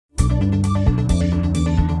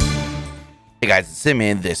guys, it's Sim,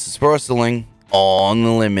 and this is Pro Wrestling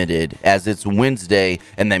Unlimited, as it's Wednesday,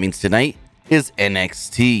 and that means tonight is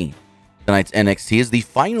NXT. Tonight's NXT is the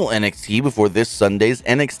final NXT before this Sunday's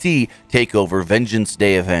NXT Takeover Vengeance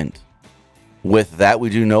Day event. With that, we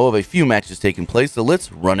do know of a few matches taking place, so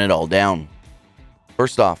let's run it all down.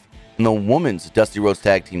 First off, in the Women's Dusty Rhodes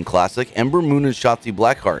Tag Team Classic, Ember Moon and Shotzi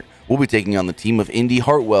Blackheart will be taking on the team of Indy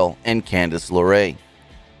Hartwell and Candice LeRae.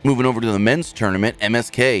 Moving over to the men's tournament,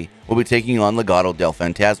 MSK will be taking on Legado del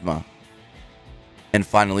Fantasma. And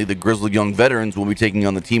finally, the Grizzled Young Veterans will be taking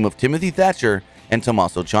on the team of Timothy Thatcher and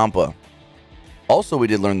Tommaso Ciampa. Also, we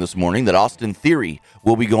did learn this morning that Austin Theory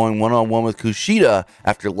will be going one-on-one with Kushida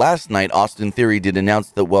after last night Austin Theory did announce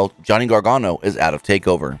that, well, Johnny Gargano is out of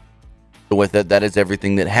TakeOver. So with that is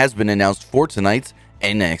everything that has been announced for tonight's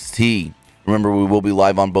NXT. Remember, we will be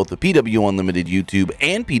live on both the PWU Unlimited YouTube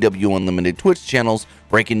and PWU Unlimited Twitch channels,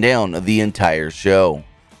 breaking down the entire show.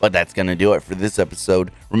 But that's going to do it for this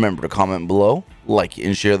episode. Remember to comment below, like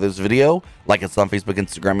and share this video, like us on Facebook,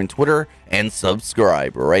 Instagram, and Twitter, and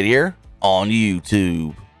subscribe right here on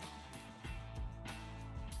YouTube.